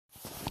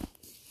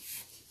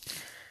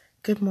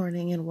Good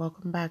morning and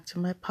welcome back to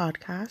my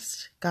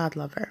podcast, God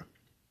Lover.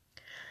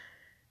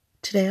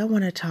 Today I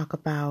want to talk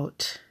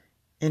about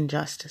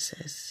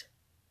injustices.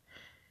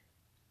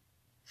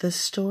 The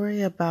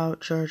story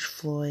about George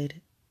Floyd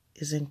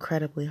is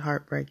incredibly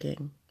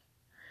heartbreaking.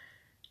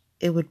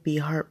 It would be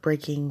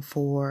heartbreaking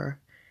for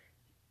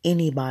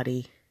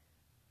anybody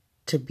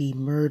to be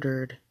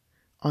murdered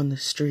on the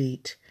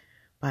street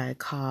by a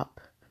cop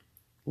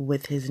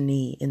with his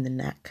knee in the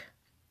neck.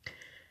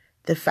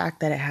 The fact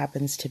that it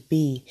happens to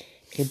be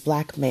a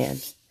black man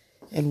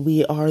and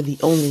we are the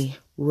only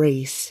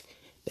race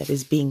that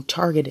is being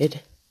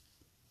targeted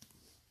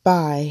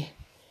by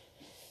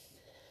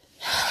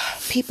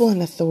people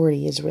in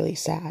authority is really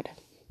sad.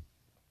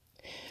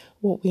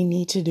 What we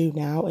need to do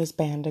now is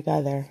band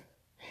together.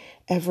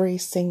 Every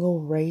single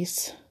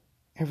race,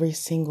 every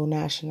single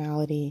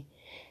nationality,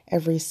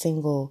 every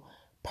single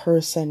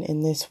person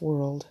in this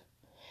world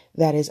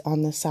that is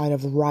on the side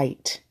of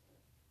right,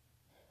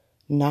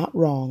 not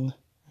wrong,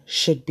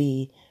 should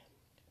be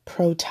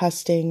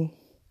protesting,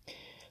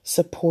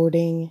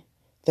 supporting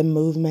the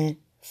movement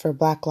for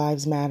Black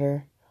Lives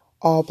Matter,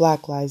 all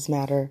Black Lives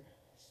Matter.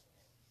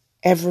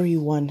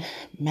 Everyone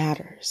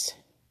matters.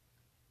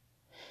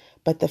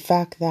 But the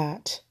fact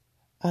that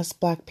us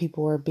Black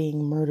people are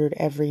being murdered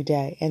every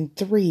day, and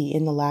 3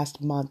 in the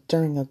last month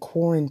during a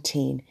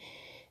quarantine,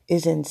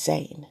 is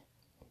insane.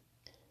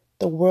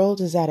 The world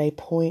is at a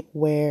point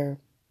where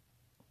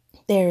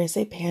there is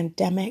a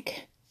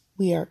pandemic.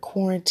 We are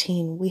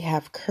quarantined. We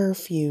have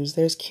curfews.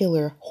 There's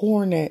killer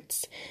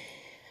hornets.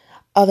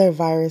 Other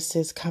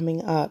viruses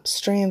coming up.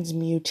 Strands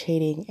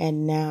mutating.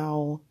 And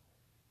now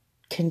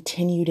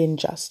continued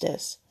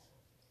injustice.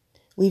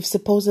 We've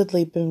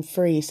supposedly been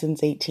free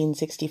since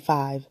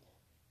 1865.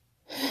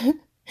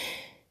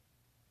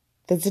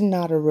 That's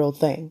not a real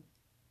thing.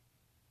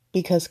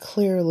 Because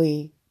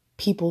clearly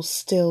people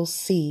still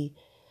see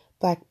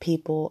Black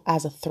people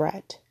as a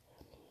threat.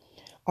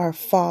 Our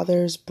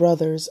fathers,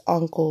 brothers,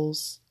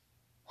 uncles,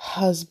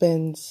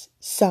 husbands,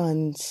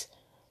 sons,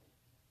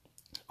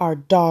 our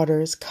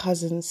daughters,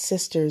 cousins,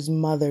 sisters,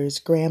 mothers,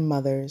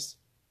 grandmothers,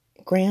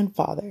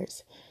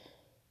 grandfathers.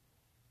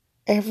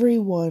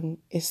 Everyone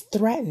is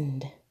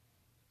threatened.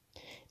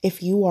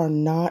 If you are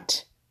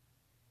not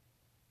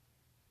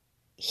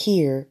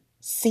here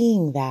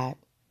seeing that,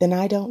 then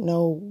I don't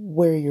know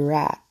where you're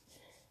at.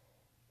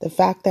 The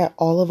fact that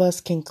all of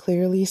us can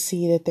clearly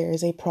see that there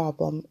is a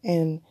problem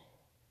and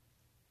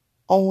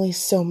only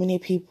so many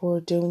people are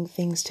doing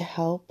things to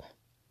help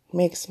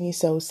makes me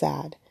so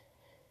sad.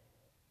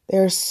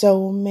 There are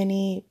so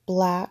many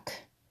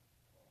Black,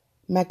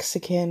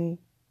 Mexican,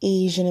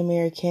 Asian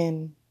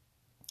American,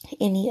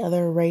 any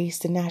other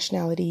race and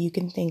nationality you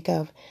can think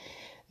of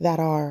that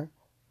are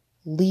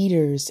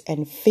leaders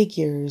and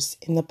figures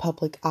in the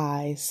public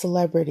eye,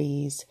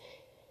 celebrities,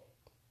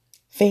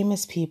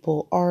 famous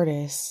people,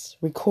 artists,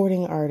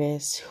 recording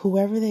artists,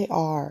 whoever they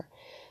are.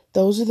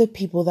 Those are the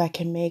people that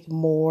can make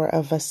more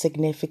of a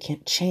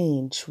significant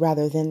change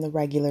rather than the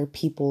regular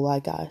people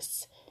like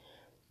us.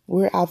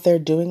 We're out there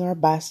doing our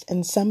best,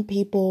 and some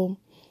people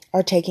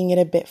are taking it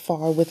a bit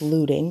far with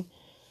looting,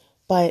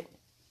 but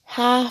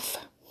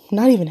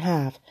not even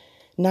half,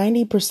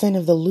 90%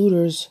 of the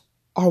looters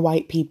are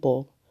white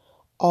people.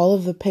 All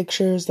of the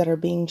pictures that are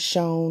being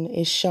shown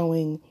is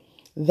showing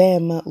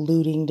them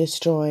looting,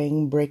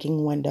 destroying,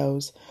 breaking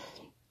windows.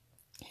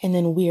 And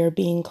then we are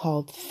being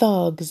called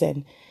thugs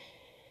and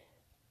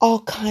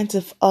all kinds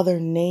of other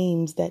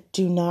names that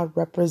do not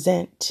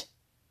represent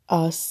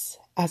us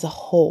as a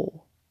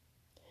whole.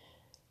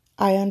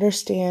 I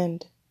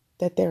understand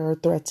that there are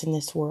threats in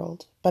this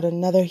world, but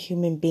another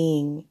human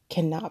being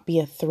cannot be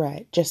a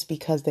threat just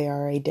because they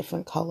are a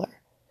different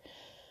color.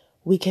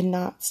 We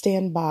cannot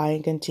stand by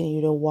and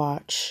continue to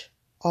watch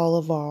all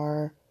of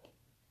our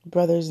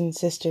brothers and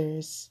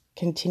sisters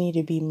continue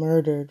to be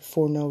murdered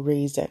for no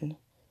reason.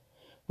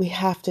 We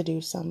have to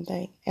do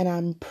something, and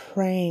I'm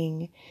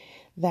praying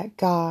that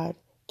God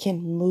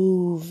can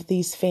move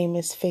these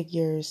famous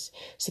figures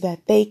so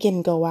that they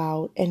can go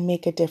out and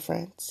make a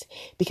difference,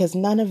 because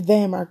none of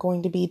them are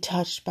going to be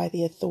touched by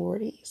the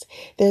authorities.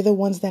 They're the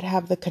ones that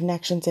have the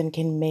connections and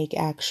can make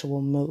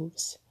actual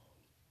moves.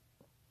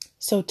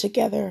 So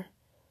together,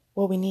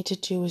 what we need to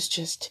do is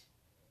just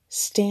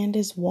stand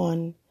as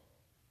one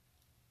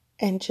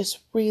and just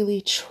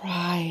really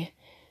try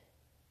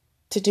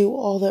to do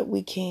all that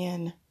we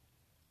can.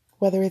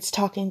 Whether it's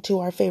talking to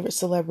our favorite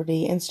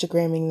celebrity,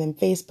 Instagramming them,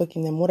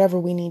 Facebooking them, whatever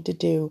we need to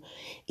do,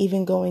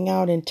 even going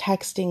out and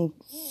texting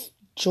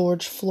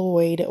George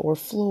Floyd or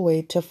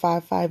Floyd to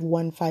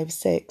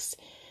 55156,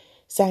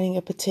 signing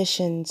a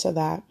petition so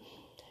that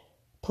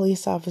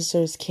police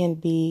officers can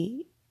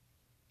be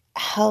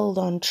held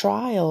on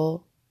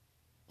trial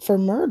for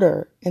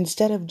murder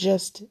instead of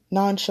just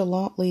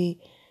nonchalantly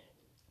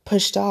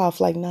pushed off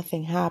like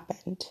nothing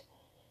happened.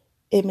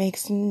 It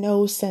makes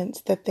no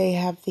sense that they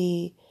have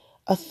the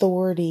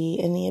authority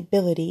and the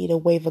ability to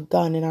wave a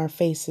gun in our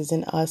faces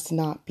and us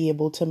not be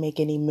able to make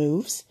any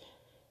moves,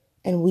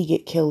 and we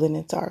get killed and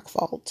it's our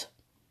fault.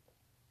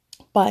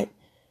 But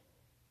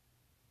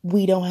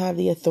we don't have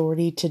the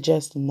authority to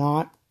just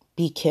not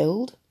be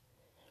killed.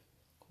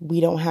 We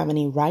don't have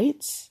any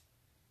rights.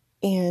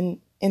 And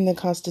in the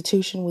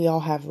Constitution, we all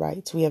have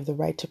rights. We have the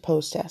right to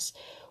protest.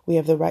 We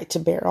have the right to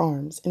bear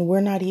arms. And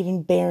we're not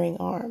even bearing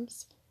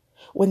arms.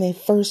 When they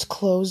first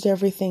closed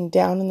everything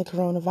down in the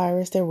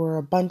coronavirus, there were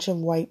a bunch of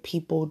white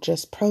people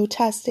just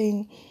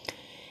protesting.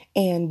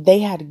 And they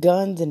had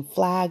guns and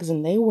flags,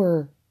 and they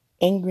were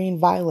angry and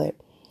violent.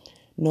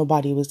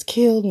 Nobody was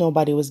killed.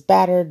 Nobody was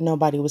battered.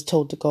 Nobody was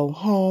told to go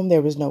home.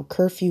 There was no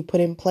curfew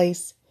put in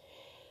place.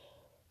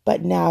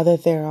 But now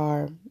that there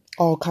are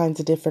all kinds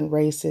of different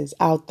races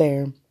out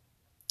there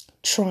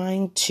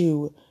trying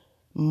to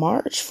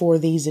march for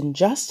these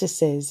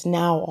injustices,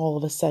 now all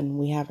of a sudden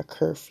we have a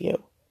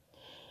curfew.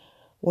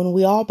 When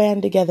we all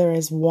band together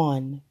as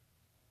one,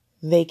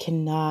 they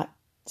cannot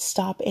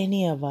stop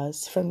any of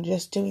us from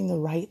just doing the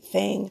right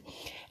thing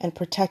and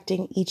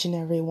protecting each and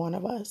every one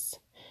of us.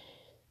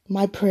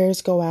 My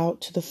prayers go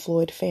out to the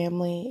Floyd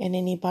family and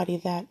anybody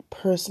that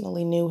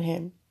personally knew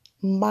him.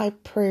 My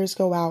prayers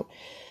go out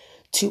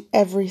to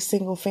every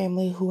single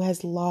family who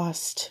has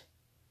lost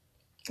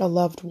a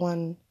loved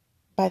one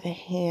by the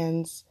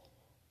hands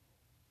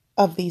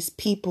of these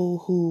people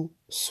who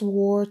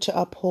swore to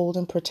uphold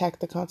and protect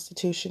the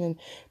Constitution and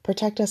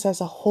protect us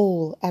as a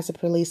whole as a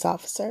police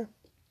officer.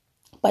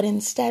 But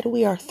instead,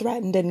 we are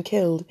threatened and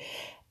killed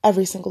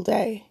every single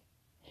day.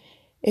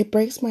 It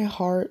breaks my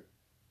heart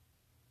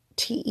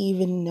to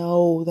even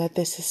know that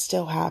this is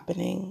still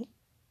happening,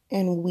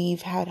 and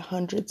we've had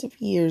hundreds of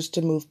years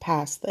to move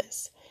past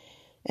this.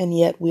 And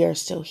yet we are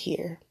still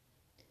here.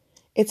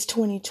 It's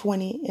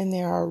 2020 and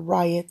there are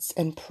riots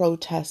and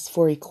protests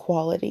for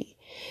equality.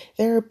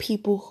 There are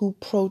people who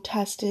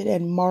protested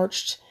and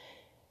marched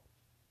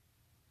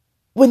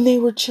when they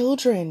were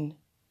children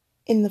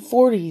in the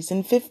 40s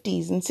and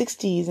 50s and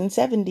 60s and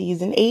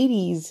 70s and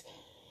 80s,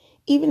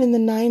 even in the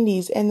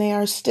 90s, and they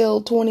are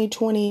still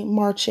 2020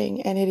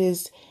 marching. And it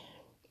is,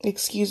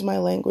 excuse my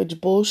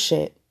language,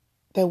 bullshit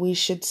that we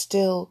should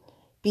still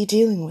be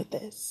dealing with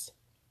this.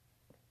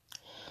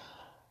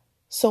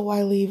 So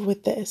I leave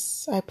with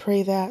this. I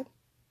pray that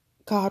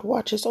God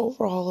watches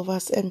over all of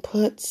us and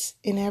puts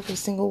in every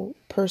single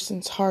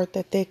person's heart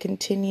that they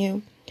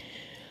continue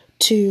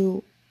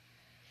to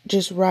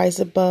just rise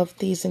above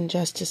these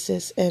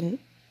injustices and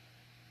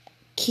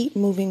keep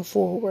moving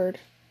forward.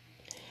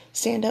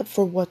 Stand up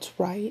for what's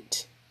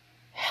right.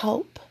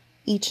 Help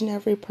each and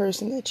every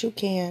person that you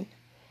can.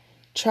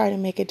 Try to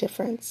make a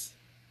difference.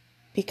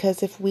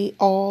 Because if we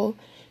all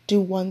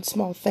do one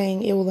small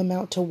thing, it will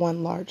amount to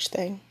one large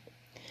thing.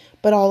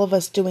 But all of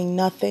us doing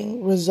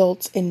nothing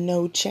results in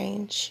no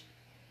change.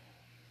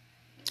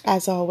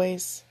 As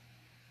always,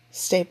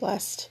 stay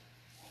blessed.